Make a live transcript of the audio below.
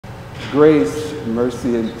Grace,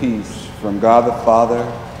 mercy, and peace from God the Father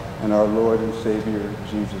and our Lord and Savior,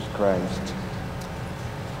 Jesus Christ.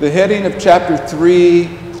 The heading of chapter 3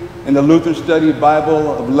 in the Lutheran Study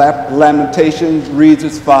Bible of Lamentations reads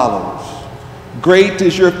as follows: Great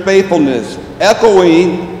is your faithfulness,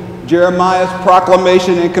 echoing Jeremiah's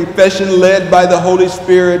proclamation and confession led by the Holy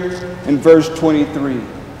Spirit in verse 23.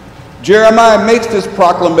 Jeremiah makes this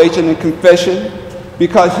proclamation and confession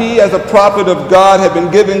because he, as a prophet of God, had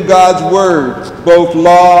been given God's word, both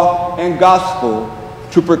law and gospel,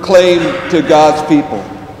 to proclaim to God's people.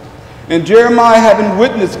 And Jeremiah, having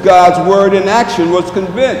witnessed God's word in action, was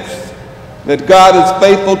convinced that God is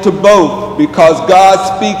faithful to both because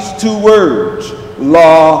God speaks two words,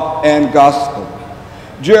 law and gospel.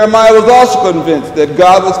 Jeremiah was also convinced that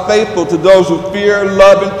God was faithful to those who fear,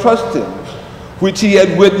 love, and trust him, which he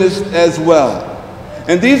had witnessed as well.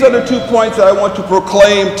 And these are the 2 points that I want to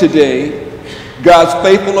proclaim today: God's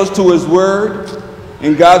faithfulness to his word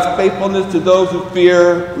and God's faithfulness to those who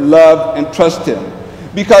fear, love, and trust him.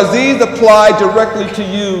 Because these apply directly to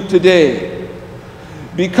you today.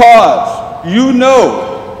 Because you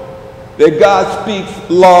know that God speaks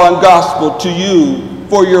law and gospel to you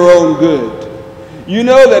for your own good. You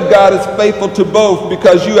know that God is faithful to both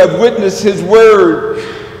because you have witnessed his word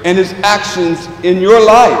and his actions in your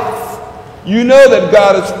life. You know that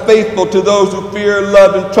God is faithful to those who fear,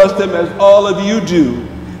 love, and trust him, as all of you do,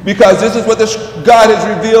 because this is what God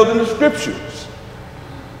has revealed in the scriptures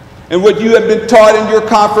and what you have been taught in your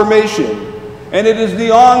confirmation. And it is the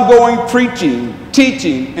ongoing preaching,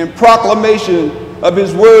 teaching, and proclamation of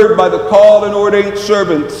his word by the called and ordained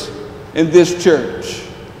servants in this church.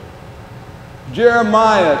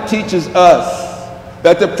 Jeremiah teaches us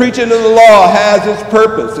that the preaching of the law has its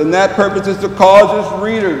purpose, and that purpose is to cause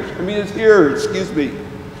his hearers,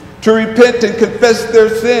 to repent and confess their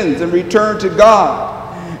sins and return to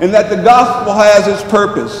God. And that the gospel has its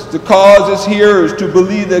purpose, to cause his hearers to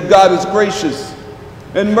believe that God is gracious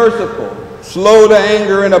and merciful, slow to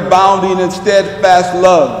anger and abounding in steadfast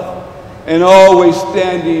love, and always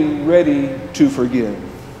standing ready to forgive.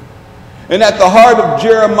 And at the heart of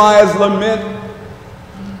Jeremiah's lament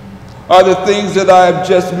are the things that I have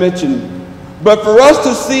just mentioned. But for us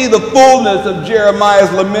to see the fullness of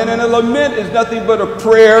Jeremiah's lament, and a lament is nothing but a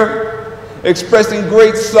prayer expressing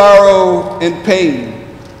great sorrow and pain,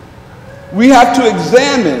 we have to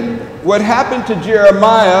examine what happened to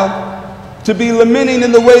Jeremiah to be lamenting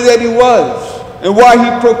in the way that he was, and why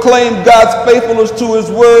he proclaimed God's faithfulness to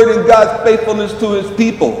his word and God's faithfulness to his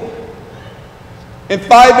people. In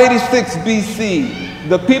 586 BC,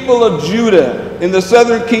 the people of Judah in the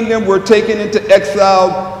southern kingdom were taken into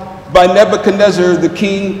exile by Nebuchadnezzar, the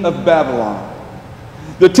king of Babylon.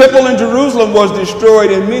 The temple in Jerusalem was destroyed,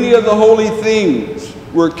 and many of the holy things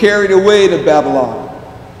were carried away to Babylon.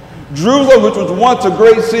 Jerusalem, which was once a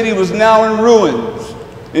great city, was now in ruins,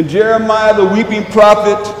 and Jeremiah, the weeping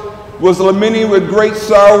prophet, was lamenting with great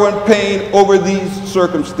sorrow and pain over these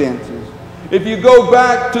circumstances. If you go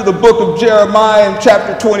back to the book of Jeremiah in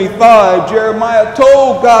chapter 25, Jeremiah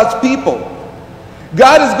told God's people,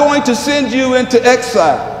 God is going to send you into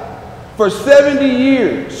exile for 70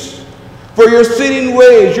 years for your sinning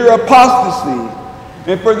ways, your apostasy,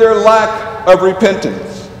 and for their lack of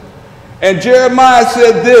repentance. And Jeremiah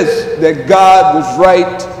said this, that God was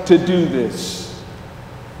right to do this.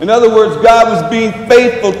 In other words, God was being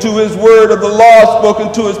faithful to his word of the law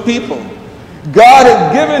spoken to his people. God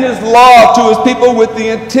had given his law to his people with the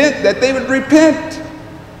intent that they would repent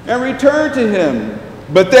and return to him,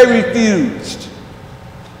 but they refused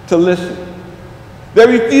to listen. They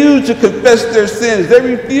refused to confess their sins.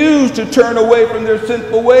 They refused to turn away from their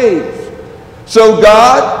sinful ways. So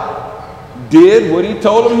God did what he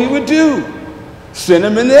told them he would do: send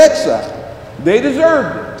them into exile. They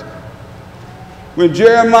deserved it. When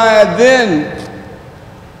Jeremiah then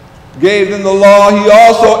gave them the law, he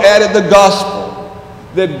also added the gospel,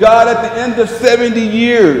 that God at the end of 70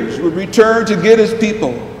 years would return to get his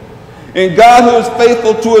people. And God, who is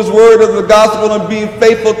faithful to his word of the gospel and being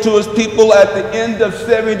faithful to his people at the end of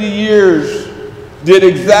 70 years, did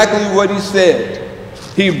exactly what he said.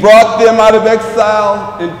 He brought them out of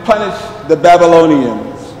exile and punished the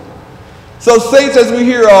Babylonians. So saints, as we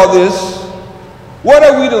hear all this, what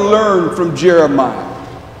are we to learn from Jeremiah?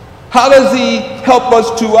 How does he help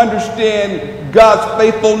us to understand God's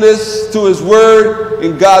faithfulness to his word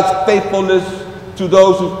and God's faithfulness to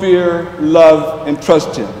those who fear, love, and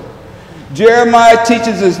trust him? Jeremiah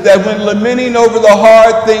teaches us that when lamenting over the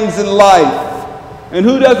hard things in life, and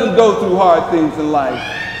who doesn't go through hard things in life?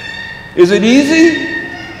 Is it easy?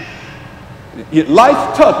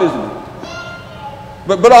 Life's tough, isn't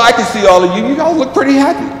it? But I can see all of you. You all look pretty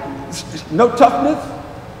happy. No toughness?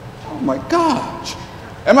 Oh my gosh.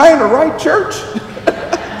 Am I in the right church?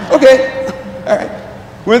 Okay, all right.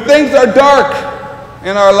 When things are dark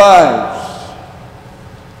in our lives,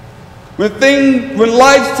 when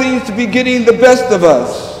life seems to be getting the best of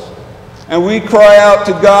us, and we cry out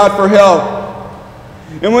to God for help,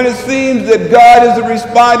 and when it seems that God isn't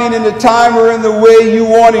responding in the time or in the way you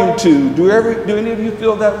want him to, do any of you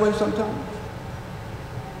feel that way sometimes?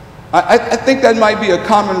 I think that might be a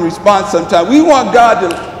common response sometimes. We want God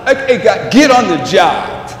to, hey, God, get on the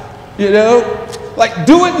job, you know? Like,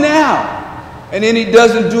 do it now. And then he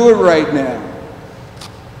doesn't do it right now.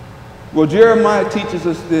 Well, Jeremiah teaches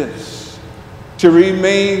us this, to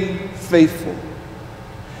remain faithful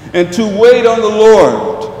and to wait on the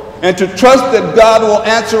Lord and to trust that God will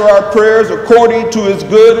answer our prayers according to his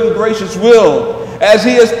good and gracious will, as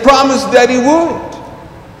he has promised that he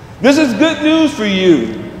would. This is good news for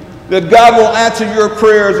you, that God will answer your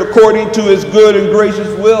prayers according to his good and gracious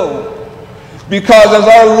will. Because as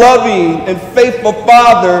our loving and faithful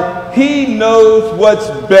Father, he knows what's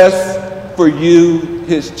best for you,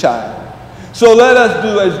 his child. So let us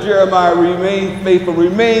do as Jeremiah, remain faithful,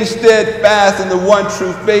 remain steadfast in the one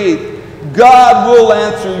true faith. God will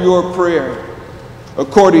answer your prayer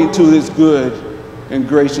according to his good and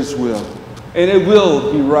gracious will. And it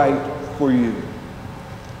will be right for you.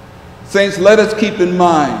 Saints, let us keep in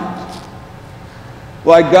mind,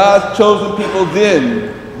 like God's chosen people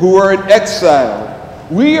then, who are in exile,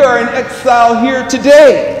 we are in exile here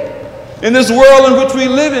today, in this world in which we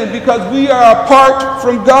live in, because we are apart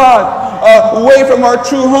from God, away from our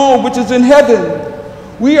true home, which is in heaven.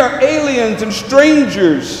 We are aliens and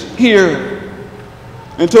strangers here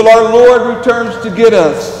until our Lord returns to get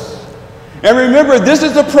us. And remember, this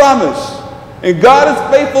is a promise, and God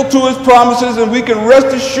is faithful to his promises, and we can rest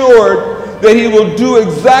assured that he will do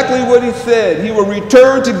exactly what he said. He will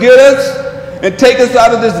return to get us and take us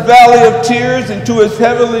out of this valley of tears into his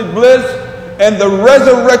heavenly bliss, and the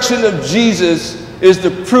resurrection of Jesus is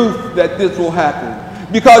the proof that this will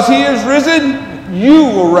happen. Because he is risen, you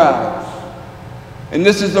will rise. And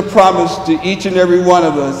this is a promise to each and every one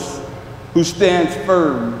of us who stands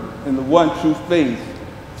firm in the one true faith.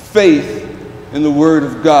 Faith in the Word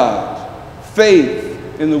of God.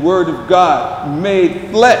 Faith in the Word of God made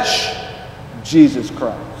flesh, Jesus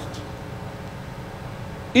Christ.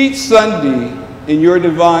 Each Sunday in your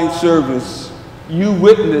divine service, you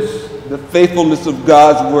witness the faithfulness of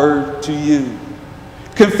God's Word to you.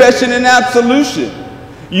 Confession and absolution.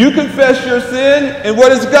 You confess your sin, and what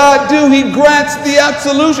does God do? He grants the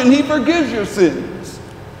absolution. He forgives your sins.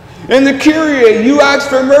 In the Kyrie, you ask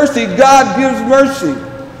for mercy. God gives mercy.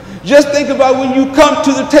 Just think about when you come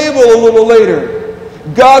to the table a little later.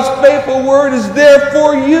 God's faithful word is there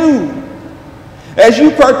for you. As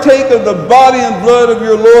you partake of the body and blood of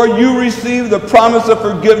your Lord, you receive the promise of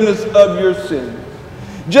forgiveness of your sins.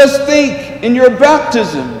 Just think, in your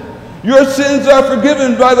baptism, your sins are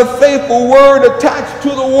forgiven by the faithful word attached to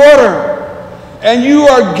the water. And you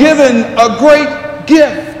are given a great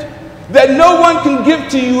gift that no one can give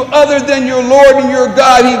to you other than your Lord and your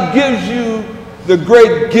God. He gives you the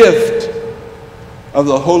great gift of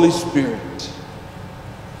the Holy Spirit.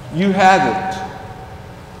 You have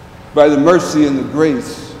it by the mercy and the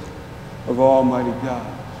grace of Almighty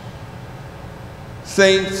God.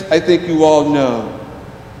 Saints, I think you all know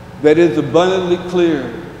that it is abundantly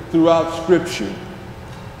clear throughout Scripture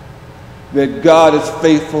that God is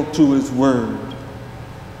faithful to his word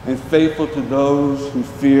and faithful to those who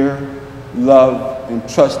fear, love, and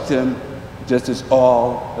trust him, just as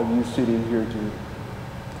all of you sitting here do.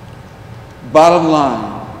 Bottom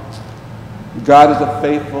line, God is a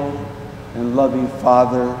faithful and loving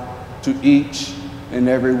Father to each and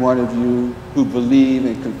every one of you who believe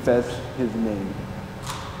and confess his name.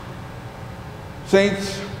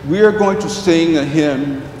 Saints, we are going to sing a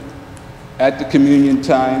hymn at the communion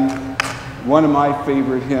time, one of my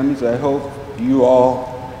favorite hymns. I hope you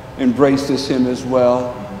all embrace this hymn as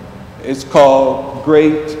well. It's called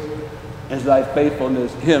Great Is Thy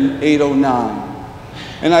Faithfulness, hymn 809.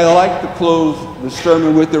 And I like to close the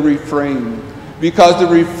sermon with the refrain, because the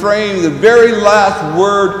refrain, the very last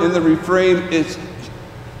word in the refrain is,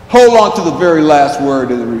 hold on to the very last word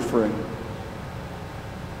in the refrain.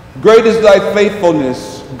 Great is thy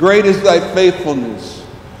faithfulness, great is thy faithfulness.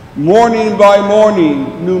 Morning by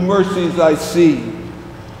morning, new mercies I see.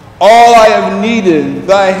 All I have needed,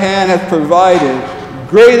 thy hand hath provided.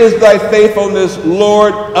 Great is thy faithfulness,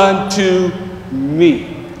 Lord, unto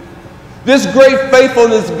me. This great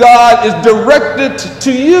faithfulness, God, is directed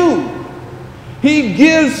to you. He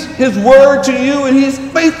gives his word to you, and he is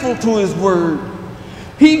faithful to his word.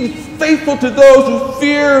 He's faithful to those who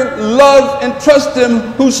fear, love, and trust him,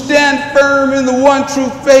 who stand firm in the one true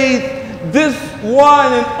faith. This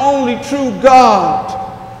one and only true God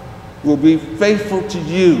will be faithful to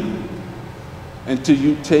you until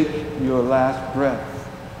you take your last breath.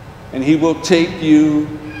 And he will take you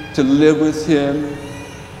to live with him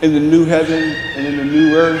in the new heaven and in the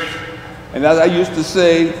new earth. And as I used to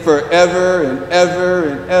say, forever and ever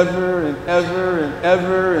and ever and ever and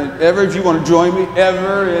ever and ever. If you want to join me,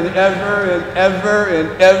 ever and ever and ever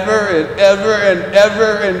and ever and ever and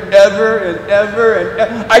ever and ever and ever and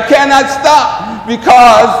ever. I cannot stop,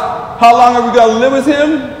 because how long are we going to live with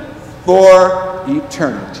him? For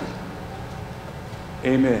eternity.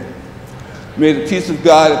 Amen. May the peace of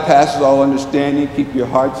God that passes all understanding keep your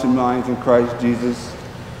hearts and minds in Christ Jesus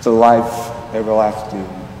to life everlasting.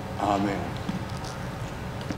 Amen.